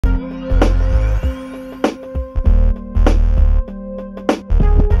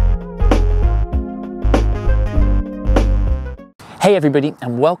Hey everybody,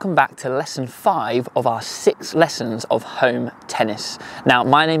 and welcome back to lesson 5 of our 6 lessons of home tennis. Now,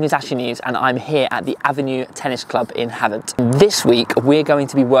 my name is Ashley and I'm here at the Avenue Tennis Club in Havant. This week, we're going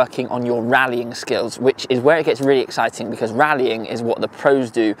to be working on your rallying skills, which is where it gets really exciting because rallying is what the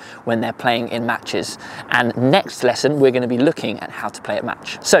pros do when they're playing in matches. And next lesson, we're going to be looking at how to play a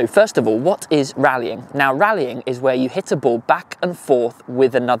match. So first of all, what is rallying? Now, rallying is where you hit a ball back and forth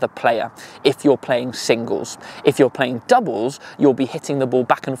with another player if you're playing singles. If you're playing doubles, you'll be hitting the ball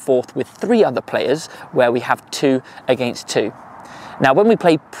back and forth with 3 other players where we have 2 against 2. Now, when we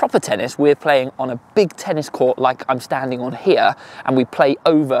play proper tennis, we're playing on a big tennis court like I'm standing on here, and we play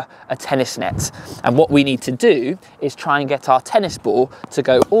over a tennis net. And what we need to do is try and get our tennis ball to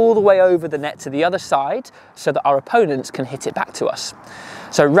go all the way over the net to the other side so that our opponents can hit it back to us.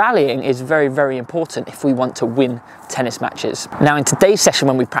 So rallying is very, very important if we want to win tennis matches. Now, in today's session,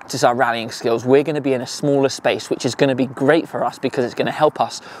 when we practice our rallying skills, we're going to be in a smaller space, which is going to be great for us because it's going to help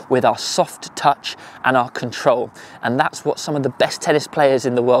us with our soft touch and our control. And that's what some of the best tennis players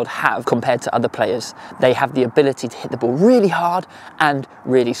in the world have compared to other players. They have the ability to hit the ball really hard and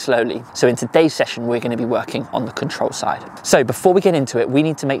really slowly. So in today's session, we're going to be working on the control side. So before we get into it, we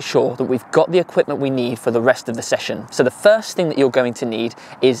need to make sure that we've got the equipment we need for the rest of the session. So the first thing that you're going to need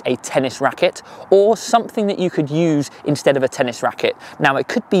is a tennis racket or something that you could use instead of a tennis racket. Now, it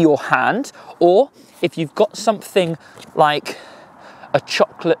could be your hand, or if you've got something like a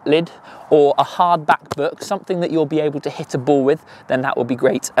chocolate lid or a hardback book, something that you'll be able to hit a ball with, then that will be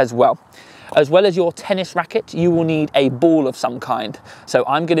great as well. As well as your tennis racket, you will need a ball of some kind. So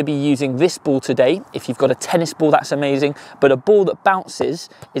I'm going to be using this ball today. If you've got a tennis ball, that's amazing, but a ball that bounces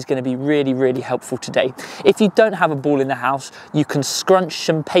is going to be really, really helpful today. If you don't have a ball in the house, you can scrunch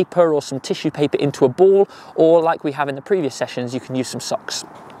some paper or some tissue paper into a ball, or like we have in the previous sessions, you can use some socks.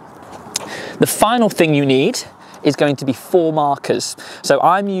 The final thing you need is going to be 4 markers. So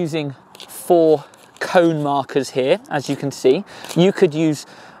I'm using 4 cone markers here, as you can see. You could use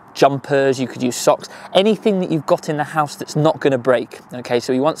jumpers, you could use socks, anything that you've got in the house that's not going to break. Okay,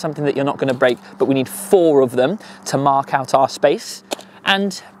 so we want something that you're not going to break, but we need 4 of them to mark out our space.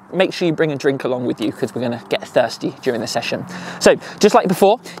 And make sure you bring a drink along with you because we're going to get thirsty during the session. So just like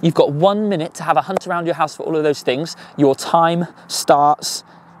before, you've got 1 minute to have a hunt around your house for all of those things. Your time starts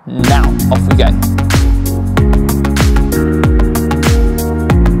now. Off we go.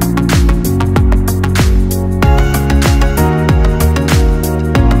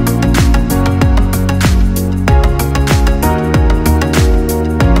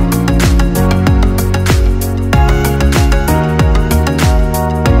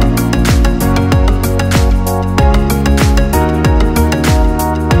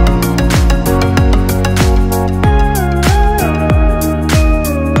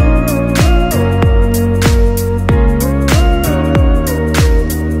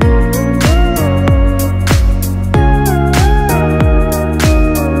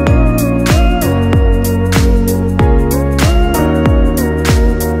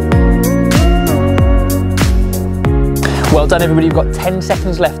 Well done everybody, you've got 10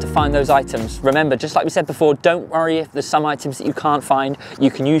 seconds left to find those items. Remember, just like we said before, don't worry if there's some items that you can't find.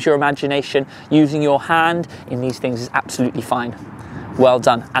 You can use your imagination. Using your hand in these things is absolutely fine. Well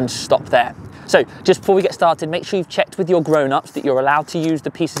done, and stop there. So just before we get started, make sure you've checked with your grown-ups that you're allowed to use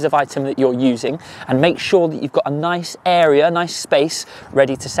the pieces of item that you're using, and make sure that you've got a nice area, nice space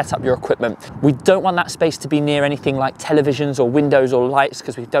ready to set up your equipment. We don't want that space to be near anything like televisions or windows or lights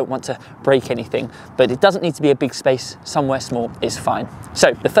because we don't want to break anything, but it doesn't need to be a big space. Somewhere small is fine.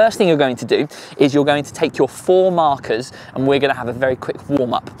 So the first thing you're going to do is you're going to take your 4 markers and we're going to have a very quick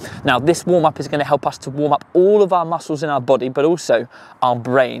warm-up. Now, this warm-up is going to help us to warm up all of our muscles in our body, but also our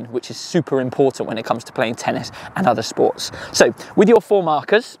brain, which is super important when it comes to playing tennis and other sports. So with your 4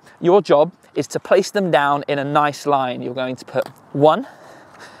 markers, your job is to place them down in a nice line. You're going to put 1,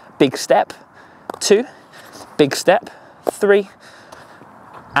 big step, 2, big step, 3,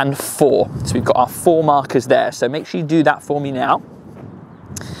 and 4. So we've got our 4 markers there. So make sure you do that for me now.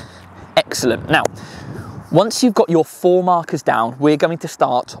 Excellent. Now, once you've got your 4 markers down, we're going to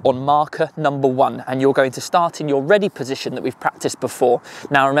start on marker number 1, and you're going to start in your ready position that we've practiced before.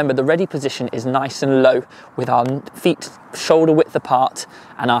 Now remember, the ready position is nice and low with our feet shoulder width apart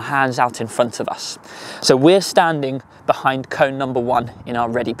and our hands out in front of us. So we're standing behind cone number 1 in our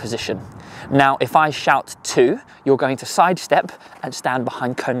ready position. Now, if I shout 2, you're going to sidestep and stand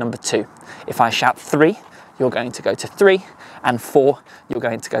behind cone number 2. If I shout 3, you're going to go to 3, and 4, you're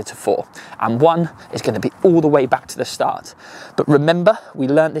going to go to 4. And 1 is going to be all the way back to the start. But remember, we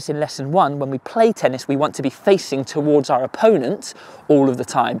learned this in lesson 1, when we play tennis, we want to be facing towards our opponent all of the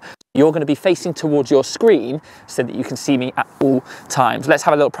time. You're going to be facing towards your screen so that you can see me at all times. Let's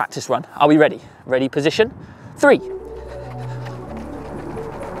have a little practice run. Are we ready? Ready, position? 3,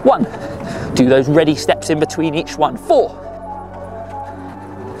 1. Do those ready steps in between each one. 4,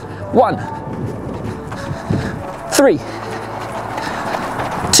 1, 3,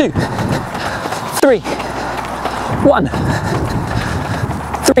 2, 3, 1,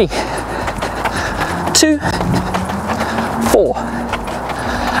 3, 2, 4,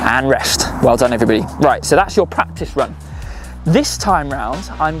 and rest. Well done, everybody. Right, so that's your practice run. This time round,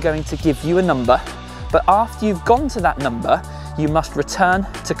 I'm going to give you a number, but after you've gone to that number, you must return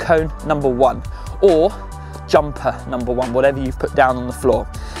to cone number 1 or jumper number 1, whatever you've put down on the floor.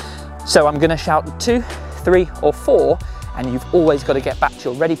 So I'm going to shout 2, 3, or 4, and you've always got to get back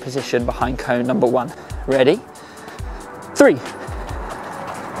to your ready position behind cone number 1. Ready? 3.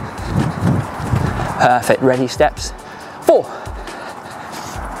 Perfect. Ready steps. 4.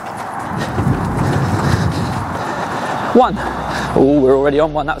 1. Oh, we're already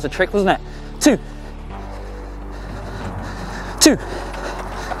on 1. That was a trick, wasn't it? 2. 2.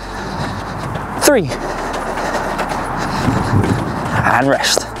 3. And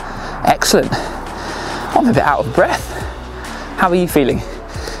rest. Excellent. I'm a bit out of breath. How are you feeling?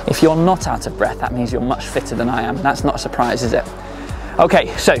 If you're not out of breath, that means you're much fitter than I am. That's not a surprise, is it?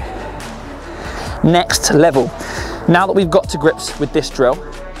 Okay, so next level. Now that we've got to grips with this drill,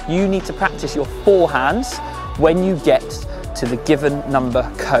 you need to practice your forehands when you get to the given number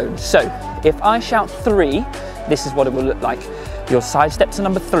cone. So if I shout 3, this is what it will look like. You'll side step to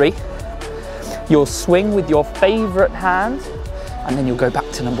number 3, you'll swing with your favorite hand, and then you'll go back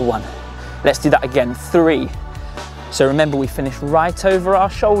to number 1. Let's do that again. 3. So remember, we finish right over our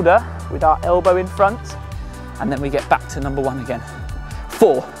shoulder with our elbow in front, and then we get back to number 1 again.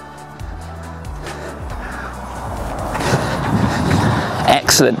 4.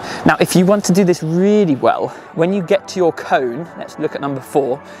 Excellent. Now, if you want to do this really well, when you get to your cone, let's look at number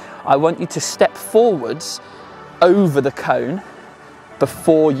 4, I want you to step forwards over the cone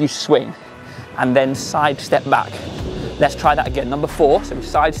before you swing, and then side step back. Let's try that again. Number 4, so we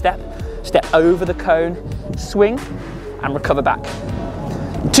side step, step over the cone, swing, and recover back.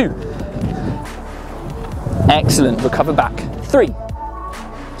 2. Excellent, recover back. 3.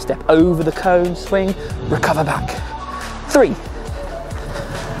 Step over the cone, swing, recover back. 3.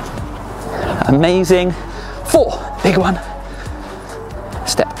 Amazing. 4, big one.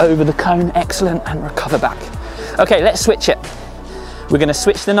 Step over the cone, excellent, and recover back. Okay, let's switch it. We're going to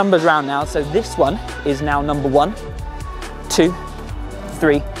switch the numbers around now. So this one is now number 1, 2,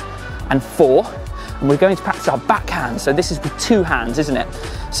 3, and 4. And we're going to practice our backhand. So this is with 2 hands, isn't it?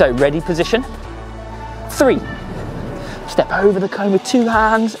 So ready, position. 3. Step over the cone with 2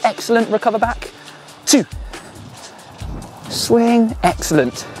 hands, excellent, recover back. 2. Swing,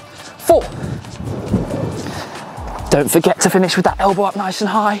 excellent. 4. Don't forget to finish with that elbow up nice and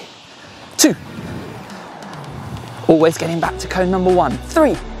high. 2. Always getting back to cone number 1.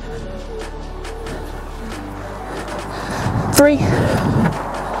 3. 3.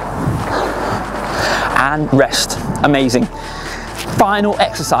 And rest. Amazing. Final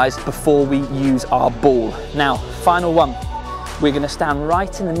exercise before we use our ball. Now, final one. We're going to stand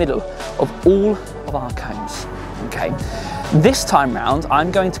right in the middle of all of our cones. Okay. This time round,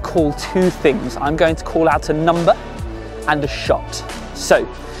 I'm going to call 2 things. I'm going to call out a number and a shot. So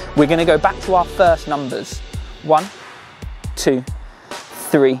we're going to go back to our first numbers. 1, 2,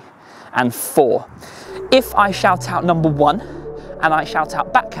 3, and 4. If I shout out number 1 and I shout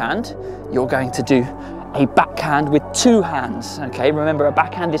out backhand, you're going to do a backhand with 2 hands. Okay, remember a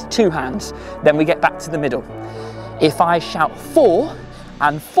backhand is 2 hands. Then we get back to the middle. If I shout 4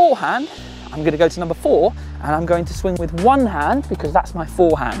 and forehand, I'm going to go to number 4 and I'm going to swing with 1 hand because that's my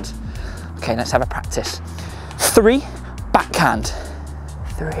forehand. Okay, let's have a practice. 3, backhand.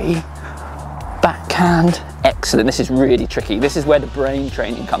 3, backhand. Excellent. This is really tricky. This is where the brain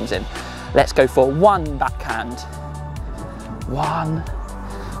training comes in. Let's go for 1 backhand. 1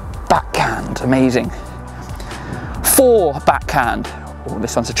 backhand. Amazing. 4 backhand. Oh,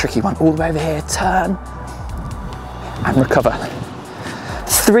 this one's a tricky one. All the way over here. Turn and recover.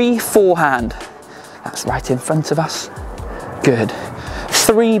 3 forehand. That's right in front of us. Good.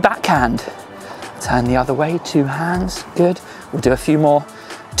 3 backhand. Turn the other way. 2 hands. Good. We'll do a few more.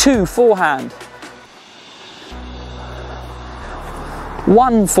 2 forehand.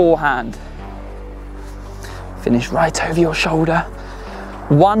 1 forehand. Finish right over your shoulder.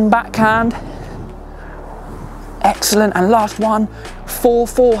 1 backhand. Excellent, and last one,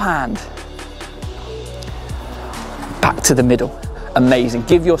 forehand. Back to the middle. Amazing.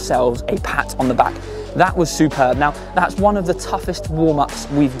 Give yourselves a pat on the back. That was superb. Now, that's one of the toughest warm-ups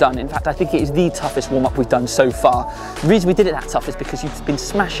we've done. In fact, I think it is the toughest warm-up we've done so far. The reason we did it that tough is because you've been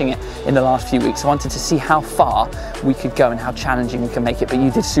smashing it in the last few weeks. I wanted to see how far we could go and how challenging we can make it, but you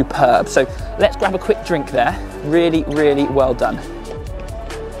did superb. So let's grab a quick drink there. Really, really well done.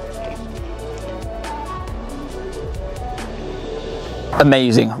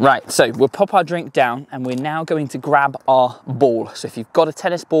 Amazing. Right, so we'll pop our drink down and we're now going to grab our ball. So if you've got a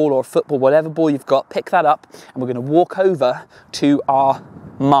tennis ball or a football, whatever ball you've got, pick that up and we're going to walk over to our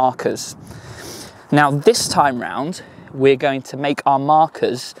markers. Now this time round, we're going to make our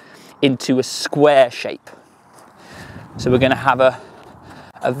markers into a square shape. So we're going to have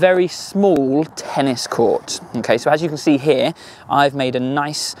a very small tennis court. Okay, so as you can see here, I've made a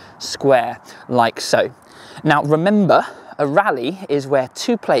nice square like so. Now remember, a rally is where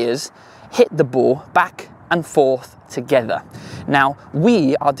two players hit the ball back and forth together. Now,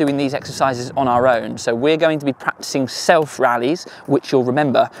 we are doing these exercises on our own, so we're going to be practicing self rallies, which you'll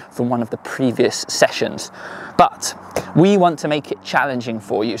remember from one of the previous sessions. But we want to make it challenging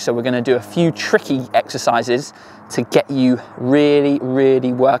for you, so we're going to do a few tricky exercises to get you really,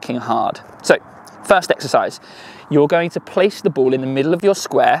 really working hard. So, first exercise. You're going to place the ball in the middle of your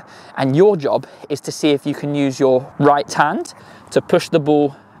square, and your job is to see if you can use your right hand to push the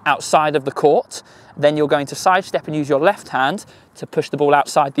ball outside of the court. Then you're going to sidestep and use your left hand to push the ball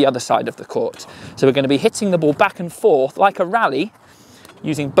outside the other side of the court. So we're going to be hitting the ball back and forth like a rally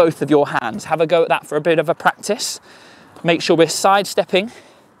using both of your hands. Have a go at that for a bit of a practice. Make sure we're sidestepping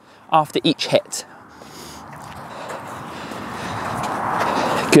after each hit.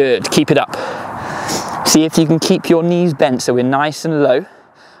 Good, keep it up. See if you can keep your knees bent so we're nice and low.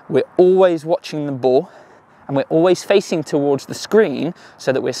 We're always watching the ball and we're always facing towards the screen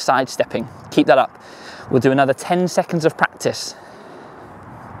so that we're sidestepping. Keep that up. We'll do another 10 seconds of practice.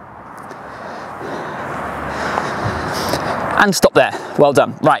 And stop there. Well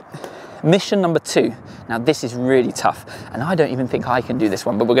done. Right, mission number 2. Now this is really tough and I don't even think I can do this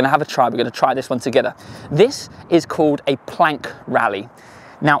one, but we're going to have a try. We're going to try this one together. This is called a plank rally.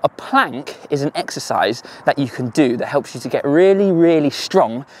 Now, a plank is an exercise that you can do that helps you to get really, really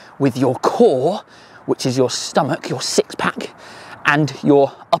strong with your core, which is your stomach, your six-pack, and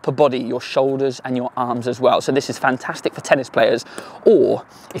your upper body, your shoulders and your arms as well. So this is fantastic for tennis players, or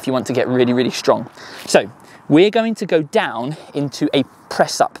if you want to get really, really strong. So we're going to go down into a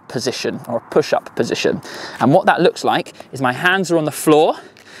press-up position or a push-up position. And what that looks like is my hands are on the floor.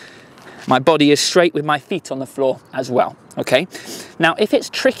 My body is straight with my feet on the floor as well, okay? Now, if it's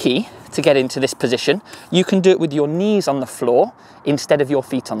tricky to get into this position, you can do it with your knees on the floor instead of your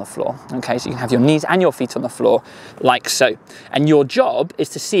feet on the floor, okay? So you can have your knees and your feet on the floor like so. And your job is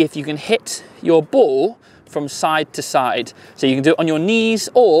to see if you can hit your ball from side to side. So you can do it on your knees,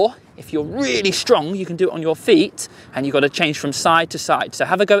 or if you're really strong, you can do it on your feet, and you've got to change from side to side. So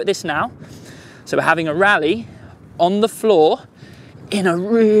have a go at this now. So we're having a rally on the floor in a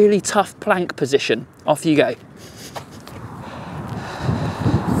really tough plank position. Off you go.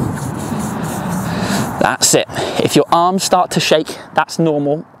 That's it. If your arms start to shake, that's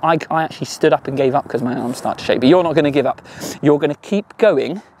normal. I actually stood up and gave up because my arms start to shake, but you're not going to give up. You're going to keep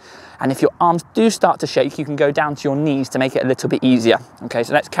going, and if your arms do start to shake, you can go down to your knees to make it a little bit easier. Okay,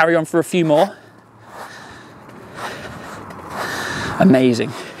 so let's carry on for a few more.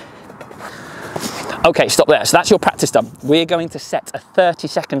 Amazing. Okay, stop there. So that's your practice done. We're going to set a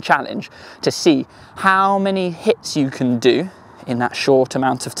 30-second challenge to see how many hits you can do in that short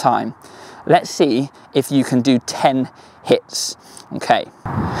amount of time. Let's see if you can do 10 hits. Okay,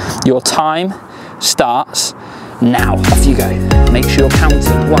 your time starts now. Off you go. Make sure you're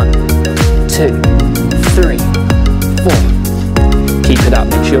counting. 1, 2, 3, 4. Keep it up.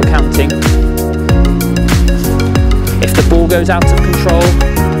 Make sure you're counting. If the ball goes out of control,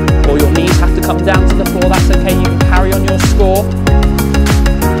 or your knees have to come down to the floor, that's okay, you can carry on your score.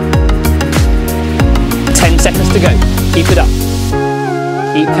 10 seconds to go, keep it up,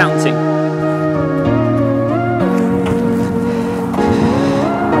 keep counting.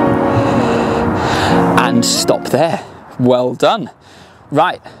 And stop there, well done.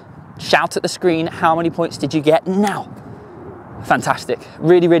 Right, shout at the screen, how many points did you get now? Fantastic,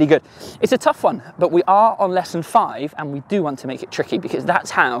 really, really good. It's a tough one, but we are on lesson 5 and we do want to make it tricky because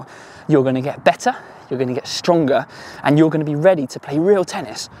that's how you're going to get better, you're going to get stronger, and you're going to be ready to play real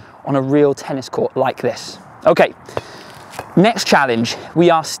tennis on a real tennis court like this. Okay, Next challenge,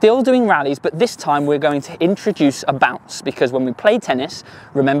 we are still doing rallies, but this time we're going to introduce a bounce, because when we play tennis,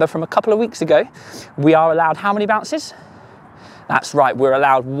 remember from a couple of weeks ago, we are allowed how many bounces? That's right, we're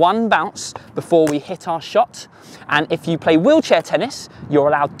allowed 1 bounce before we hit our shot. And if you play wheelchair tennis, you're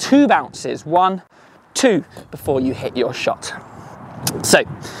allowed 2 bounces, 1, 2, before you hit your shot. So,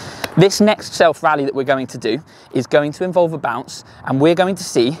 this next self rally that we're going to do is going to involve a bounce, and we're going to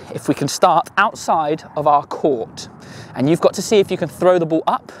see if we can start outside of our court. And you've got to see if you can throw the ball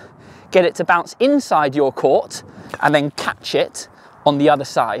up, get it to bounce inside your court, and then catch it on the other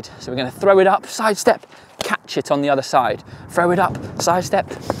side. So we're going to throw it up, sidestep, catch it on the other side. Throw it up, sidestep.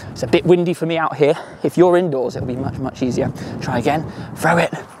 It's a bit windy for me out here. If you're indoors, it'll be much, much easier. Try again. Throw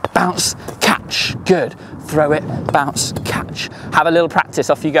it, bounce, catch. Good. Throw it, bounce, catch. Have a little practice,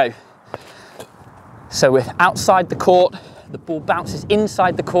 off you go. So we're outside the court, the ball bounces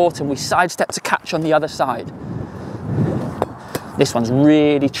inside the court, and we sidestep to catch on the other side. This one's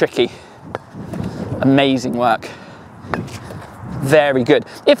really tricky. Amazing work. Very good.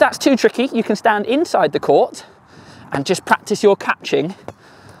 If that's too tricky, you can stand inside the court and just practice your catching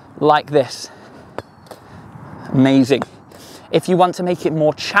like this. Amazing. If you want to make it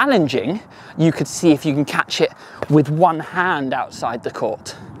more challenging, you could see if you can catch it with 1 hand outside the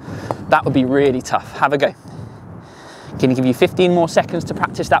court. That would be really tough. Have a go. Can you give you 15 more seconds to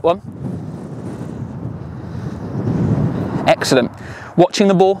practice that one? Excellent. Watching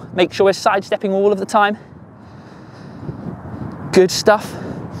the ball, make sure we're sidestepping all of the time. Good stuff.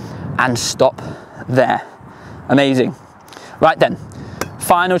 And stop there. Amazing. Right then,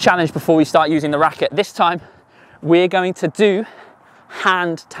 final challenge before we start using the racket. This time, we're going to do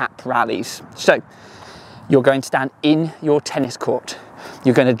hand tap rallies. So, you're going to stand in your tennis court.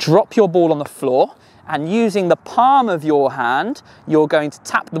 You're going to drop your ball on the floor, and using the palm of your hand, you're going to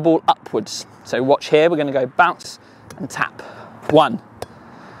tap the ball upwards. So watch here, we're going to go bounce and tap. 1,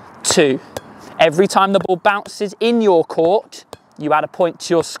 2. Every time the ball bounces in your court, you add a point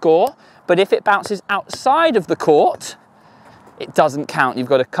to your score. But if it bounces outside of the court, it doesn't count. You've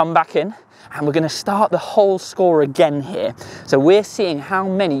got to come back in, and we're going to start the whole score again here. So we're seeing how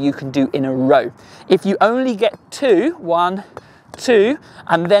many you can do in a row. If you only get 2, 1, 2,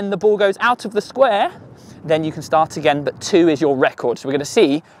 and then the ball goes out of the square, then you can start again, but 2 is your record. So we're going to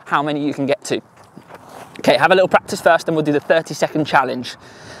see how many you can get to. Okay, have a little practice first, and we'll do the 30-second challenge.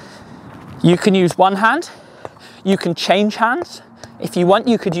 You can use 1 hand, you can change hands. If you want,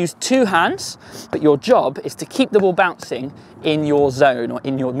 you could use 2 hands, but your job is to keep the ball bouncing in your zone or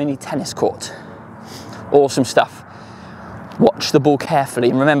in your mini tennis court. Awesome stuff. Watch the ball carefully,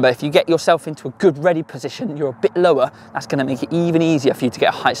 and remember, if you get yourself into a good ready position, you're a bit lower, that's going to make it even easier for you to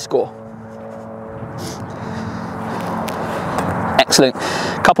get a high score. Excellent.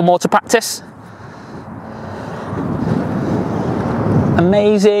 Couple more to practice.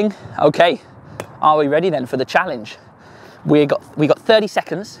 Amazing. Okay, are we ready then for the challenge? We got 30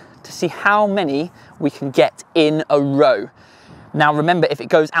 seconds to see how many we can get in a row. Now remember, if it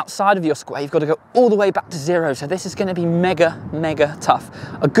goes outside of your square, you've got to go all the way back to 0. So this is going to be mega, mega tough.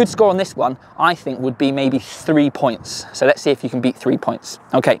 A good score on this one, I think, would be maybe 3 points. So let's see if you can beat 3 points.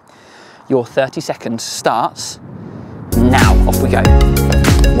 Okay, your 30 seconds starts now. Off we go. 1.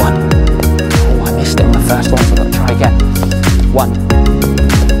 Oh, I missed it on the first one, so I've got to try again. 1, 2,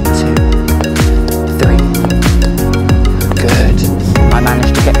 3. Good. I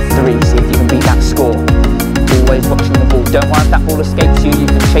managed to get 3. See if you can beat that score. Always watching the ball. Don't worry if that ball escapes you. You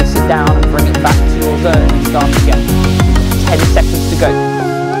can chase it down and bring it back to your zone and start again. 10 seconds to go.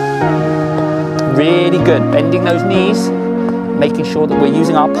 Really good. Bending those knees, making sure that we're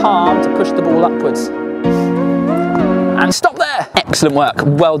using our palm to push the ball upwards. And stop there. Excellent work.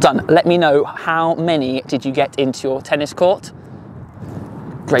 Well done. Let me know, how many did you get into your tennis court?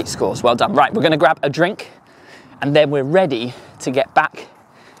 Great scores. Well done. Right, we're going to grab a drink, and then we're ready to get back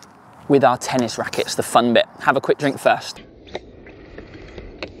with our tennis rackets, the fun bit. Have a quick drink first.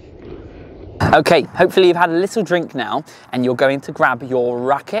 Okay, hopefully you've had a little drink now, and you're going to grab your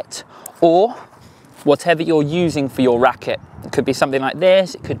racket or whatever you're using for your racket. It could be something like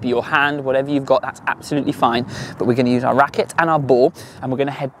this, it could be your hand, whatever you've got, that's absolutely fine. But we're going to use our racket and our ball, and we're going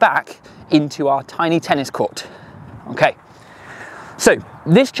to head back into our tiny tennis court. Okay, so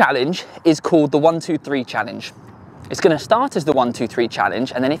this challenge is called the 1, 2, 3 challenge. It's going to start as the 1, 2, 3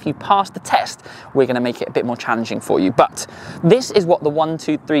 challenge, and then if you pass the test, we're going to make it a bit more challenging for you. But this is what the 1,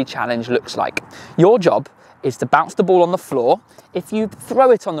 2, 3 challenge looks like. Your job is to bounce the ball on the floor. If you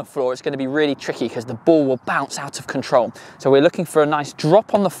throw it on the floor, it's going to be really tricky because the ball will bounce out of control. So we're looking for a nice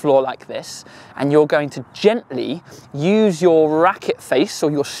drop on the floor like this, and you're going to gently use your racket face or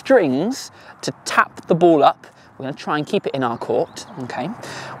your strings to tap the ball up We're going to try and keep it in our court, okay?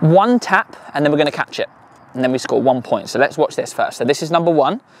 One tap, and then we're going to catch it. And then we score 1 point. So let's watch this first. So this is number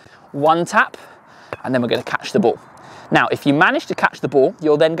one tap, and then we're going to catch the ball. Now, if you manage to catch the ball,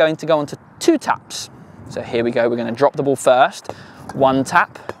 you're then going to go on to 2 taps. So here we go. We're going to drop the ball first. 1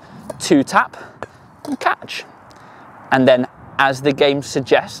 tap, 2 tap, and catch. And then, as the game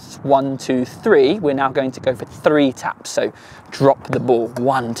suggests, 1, 2, 3, we're now going to go for 3 taps. So drop the ball,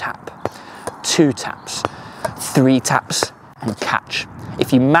 1 tap, 2 taps, 3 taps, and catch.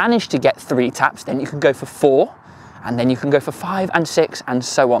 If you manage to get 3 taps, then you can go for 4, and then you can go for 5 and 6 and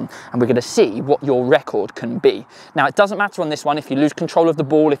so on. And we're going to see what your record can be. Now, it doesn't matter on this one if you lose control of the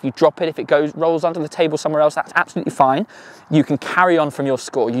ball, if you drop it, if it rolls under the table somewhere else, that's absolutely fine. You can carry on from your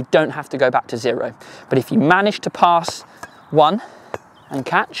score. You don't have to go back to 0. But if you manage to pass 1 and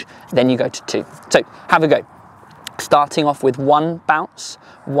catch, then you go to 2. So have a go. Starting off with 1 bounce,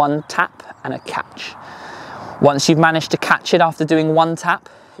 1 tap, and a catch. Once you've managed to catch it after doing 1 tap,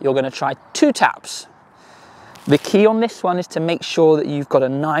 you're going to try 2 taps. The key on this one is to make sure that you've got a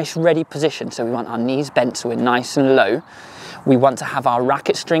nice ready position. So we want our knees bent so we're nice and low. We want to have our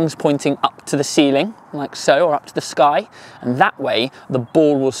racket strings pointing up to the ceiling, like so, or up to the sky. And that way, the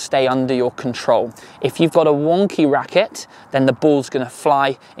ball will stay under your control. If you've got a wonky racket, then the ball's going to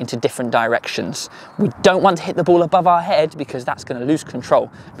fly into different directions. We don't want to hit the ball above our head because that's going to lose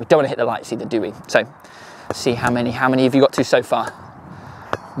control. We don't want to hit the lights either, do we? So, see how many have you got to so far?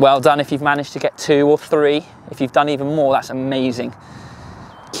 Well done if you've managed to get 2 or 3. If you've done even more, that's amazing.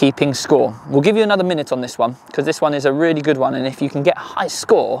 Keeping score. We'll give you another minute on this one because this one is a really good one, and if you can get a high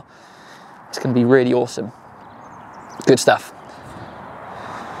score, it's going to be really awesome. Good stuff.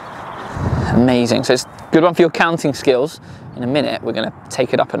 Amazing. So it's a good one for your counting skills. In a minute, we're going to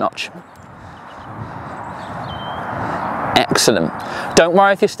take it up a notch. Excellent. Don't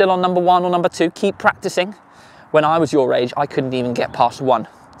worry if you're still on number 1 or number 2. Keep practicing. When I was your age, I couldn't even get past 1.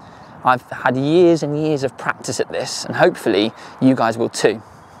 I've had years and years of practice at this, and hopefully you guys will too.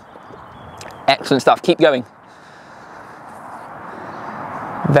 Excellent stuff. Keep going.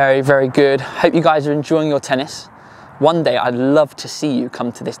 Very, very good. Hope you guys are enjoying your tennis. One day I'd love to see you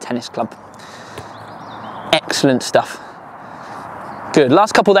come to this tennis club. Excellent stuff. Good.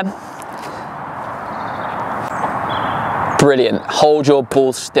 Last couple then. Brilliant. Hold your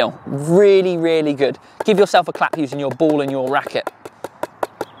ball still. Really, really good. Give yourself a clap using your ball and your racket.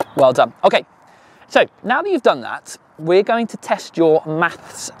 Well done. Okay, so now that you've done that, we're going to test your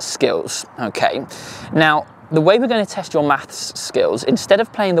maths skills, okay? Now, the way we're going to test your maths skills, instead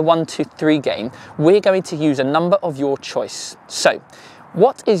of playing the 1, 2, 3 game, we're going to use a number of your choice. So,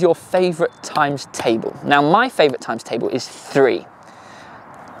 what is your favourite times table? Now, my favourite times table is 3.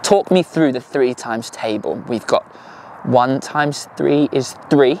 Talk me through the 3 times table. We've got 1 times 3 is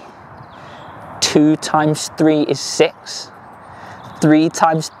 3, 2 times 3 is 6, 3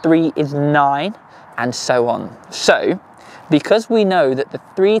 times 3 is 9, and so on. So, because we know that the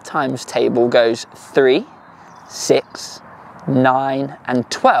 3 times table goes 3, 6, 9, and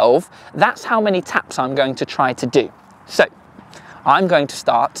 12, that's how many taps I'm going to try to do. So, I'm going to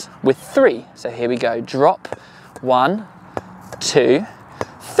start with 3. So here we go. Drop, 1, 2,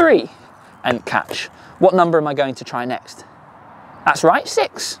 3, and catch. What number am I going to try next? That's right,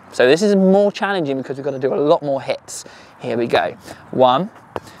 6. So this is more challenging because we've got to do a lot more hits. Here we go. 1,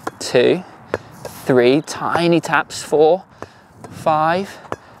 2, 3, tiny taps, 4, 5,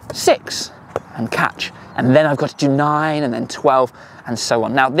 6, and catch. And then I've got to do 9 and then 12 and so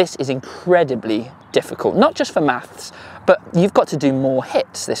on. Now this is incredibly difficult, not just for maths, but you've got to do more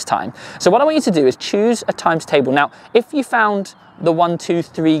hits this time. So what I want you to do is choose a times table. Now, if you found the 1, 2,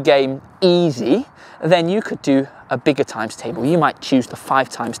 3 game easy, then you could do a bigger times table. You might choose the 5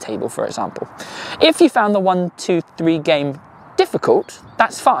 times table, for example. If you found the 1, 2, 3 game difficult,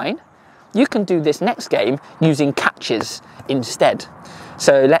 that's fine. You can do this next game using catches instead.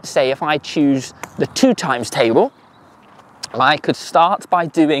 So let's say if I choose the 2 times table, I could start by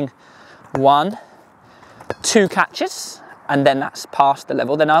doing 1, 2 catches, and then that's past the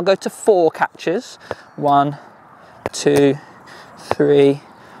level. Then I'll go to 4 catches. 1, 2, 3,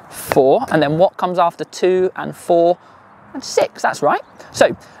 4, and then what comes after 2 and 4 and 6? That's right.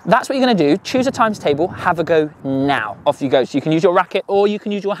 So that's what you're going to do. Choose a times table, have a go now. Off you go. So you can use your racket or you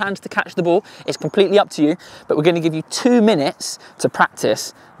can use your hands to catch the ball. It's completely up to you, but we're going to give you 2 minutes to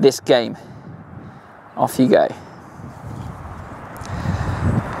practice this game. Off you go.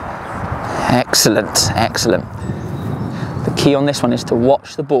 Excellent, excellent. The key on this one is to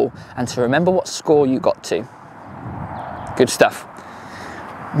watch the ball and to remember what score you got to. Good stuff.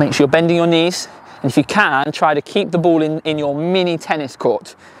 Make sure you're bending your knees, and if you can, try to keep the ball in your mini tennis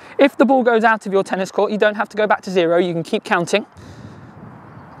court. If the ball goes out of your tennis court, you don't have to go back to 0. You can keep counting.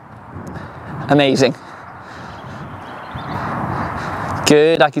 Amazing.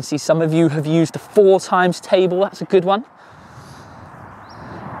 Good. I can see some of you have used the 4 times table. That's a good one.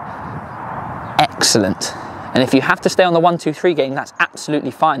 Excellent. And if you have to stay on the 1, 2, 3 game, that's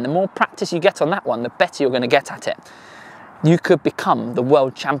absolutely fine. The more practice you get on that one, the better you're going to get at it. You could become the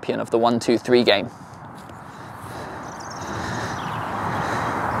world champion of the 1, 2, 3 game.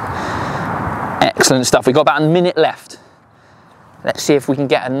 Excellent stuff. We've got about a minute left. Let's see if we can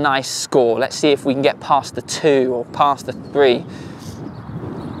get a nice score. Let's see if we can get past the 2 or past the 3.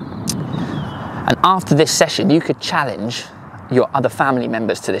 And after this session, you could challenge your other family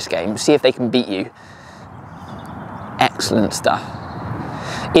members to this game. See if they can beat you. Excellent stuff.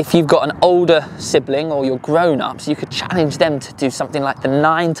 If you've got an older sibling or you're grown-ups, you could challenge them to do something like the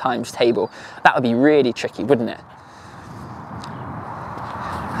 9 times table. That would be really tricky, wouldn't it?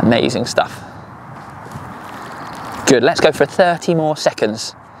 Amazing stuff. Good, let's go for 30 more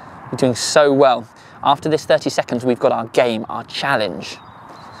seconds. You're doing so well. After this 30 seconds, we've got our game, our challenge.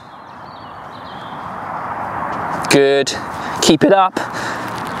 Good, keep it up.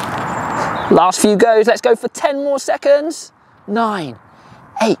 Last few goes, let's go for 10 more seconds. 9,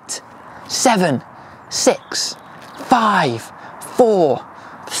 8, 7, 6, 5, 4,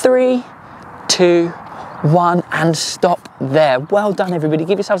 3, 2, 1, and stop there. Well done, everybody.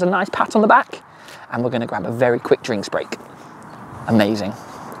 Give yourselves a nice pat on the back. And we're going to grab a very quick drinks break. Amazing.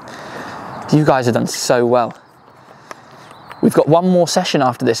 You guys have done so well. We've got one more session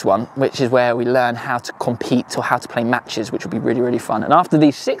after this one, which is where we learn how to compete or how to play matches, which will be really, really fun. And after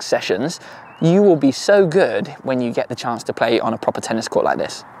these 6 sessions, you will be so good when you get the chance to play on a proper tennis court like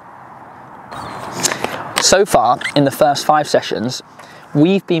this. So far, in the first 5 sessions,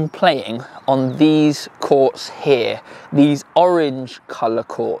 we've been playing on these courts here, these orange colour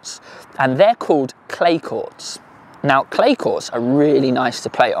courts, and they're called clay courts. Now, clay courts are really nice to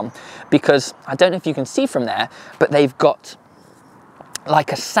play on because, I don't know if you can see from there, but they've got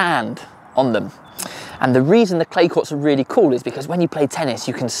like a sand on them. And the reason the clay courts are really cool is because when you play tennis,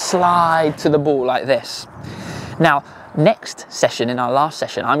 you can slide to the ball like this. Now, next session, in our last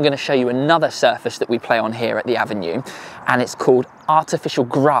session, I'm going to show you another surface that we play on here at the Avenue, and it's called artificial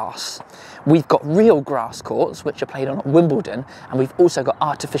grass. We've got real grass courts, which are played on at Wimbledon, and we've also got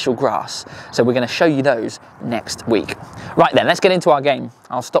artificial grass. So we're going to show you those next week. Right then, let's get into our game.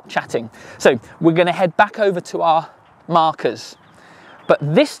 I'll stop chatting. So we're going to head back over to our markers. But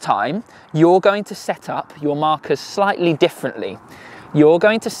this time, you're going to set up your markers slightly differently. You're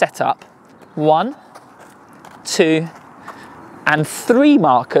going to set up 1, 2, and 3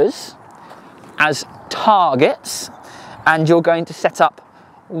 markers as targets, and you're going to set up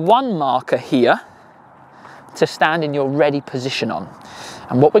 1 marker here to stand in your ready position on.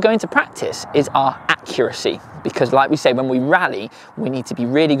 And what we're going to practice is our accuracy, because like we say, when we rally, we need to be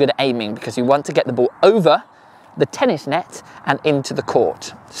really good at aiming because we want to get the ball over the tennis net and into the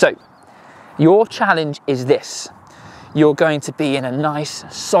court. So your challenge is this. You're going to be in a nice,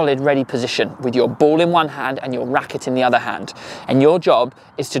 solid, ready position with your ball in one hand and your racket in the other hand. And your job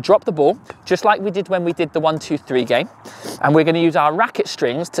is to drop the ball, just like we did when we did the 1, 2, 3 game. And we're going to use our racket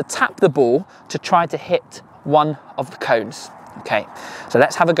strings to tap the ball to try to hit one of the cones. Okay, so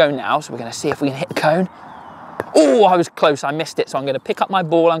let's have a go now. So we're going to see if we can hit the cone. Oh, I was close, I missed it. So I'm going to pick up my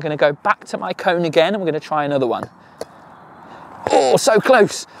ball, I'm going to go back to my cone again, and we're going to try another one. Oh, so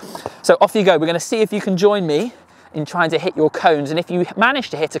close. So off you go. We're going to see if you can join me in trying to hit your cones, and if you manage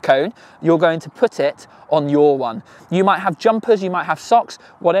to hit a cone, you're going to put it on your one. You might have jumpers, you might have socks,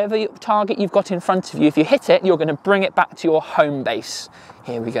 whatever target you've got in front of you. If you hit it, you're going to bring it back to your home base.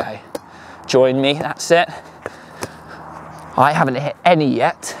 Here we go. Join me, that's it. I haven't hit any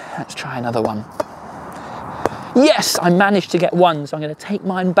yet. Let's try another one. Yes, I managed to get one, so I'm going to take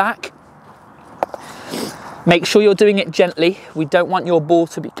mine back. Make sure you're doing it gently. We don't want your ball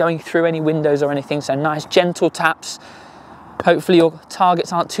to be going through any windows or anything, so nice gentle taps. Hopefully your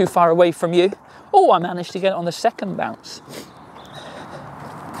targets aren't too far away from you. Oh, I managed to get it on the second bounce.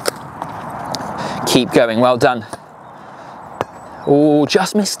 Keep going, well done. Oh,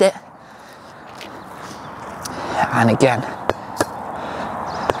 just missed it. And again.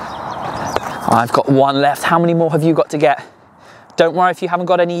 I've got one left. How many more have you got to get? Don't worry if you haven't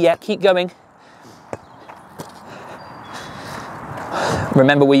got any yet. Keep going.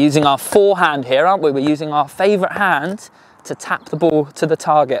 Remember, we're using our forehand here, aren't we? We're using our favourite hand to tap the ball to the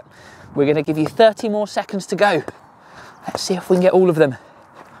target. We're going to give you 30 more seconds to go. Let's see if we can get all of them.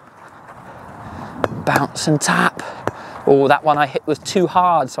 Bounce and tap. Oh, that one I hit was too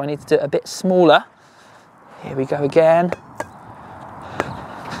hard, so I need to do it a bit smaller. Here we go again.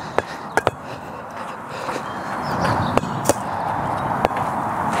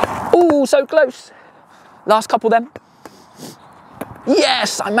 Oh, so close. Last couple then.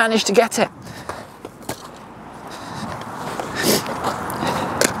 Yes, I managed to get it.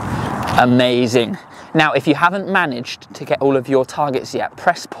 Amazing. Now, if you haven't managed to get all of your targets yet,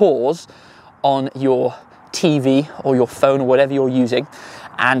 press pause on your TV or your phone or whatever you're using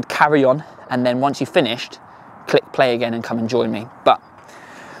and carry on. And then once you've finished, click play again and come and join me. But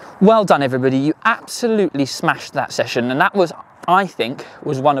well done, everybody. You absolutely smashed that session. And that was, I think,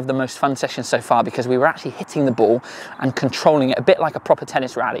 was one of the most fun sessions so far because we were actually hitting the ball and controlling it a bit like a proper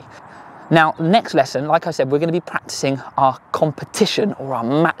tennis rally. Now, next lesson, like I said, we're going to be practicing our competition or our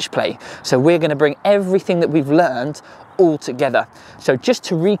match play. So we're going to bring everything that we've learned all together. So just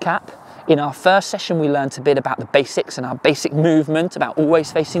to recap, in our first session, we learned a bit about the basics and our basic movement, about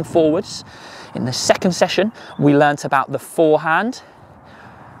always facing forwards. In the second session, we learned about the forehand.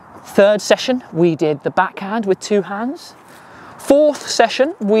 Third session, we did the backhand with 2 hands. Fourth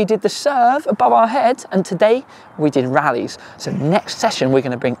session, we did the serve above our head, and today we did rallies. So next session, we're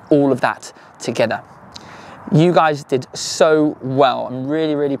going to bring all of that together. You guys did so well. I'm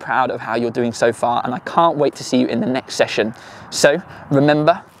really, really proud of how you're doing so far, and I can't wait to see you in the next session. So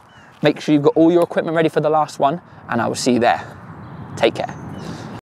remember, make sure you've got all your equipment ready for the last one, and I will see you there. Take care.